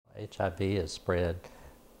HIV is spread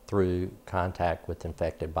through contact with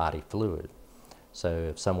infected body fluid. So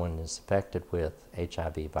if someone is infected with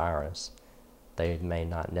HIV virus, they may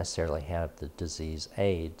not necessarily have the disease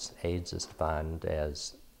AIDS. AIDS is defined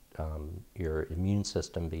as your immune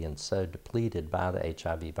system being so depleted by the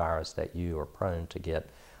HIV virus that you are prone to get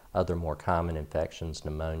other more common infections,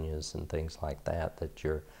 pneumonias, and things like that, that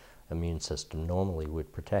your immune system normally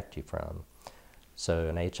would protect you from. So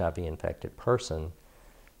an HIV-infected person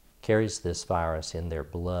carries this virus in their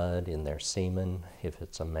blood, in their semen, if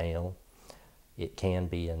it's a male. It can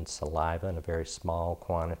be in saliva in a very small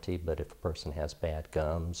quantity, but if a person has bad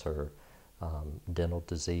gums or dental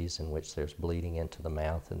disease in which there's bleeding into the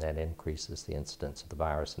mouth, and that increases the incidence of the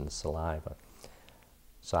virus in the saliva.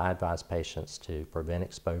 So I advise patients to prevent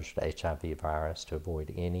exposure to HIV virus, to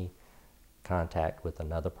avoid any contact with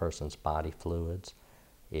another person's body fluids.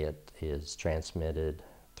 It is transmitted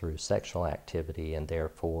through sexual activity, and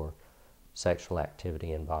therefore sexual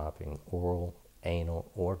activity involving oral,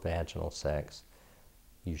 anal, or vaginal sex.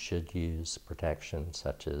 You should use protection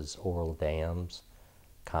such as oral dams,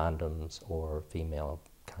 condoms, or female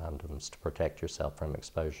condoms to protect yourself from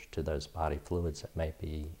exposure to those body fluids that may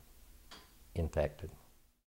be infected.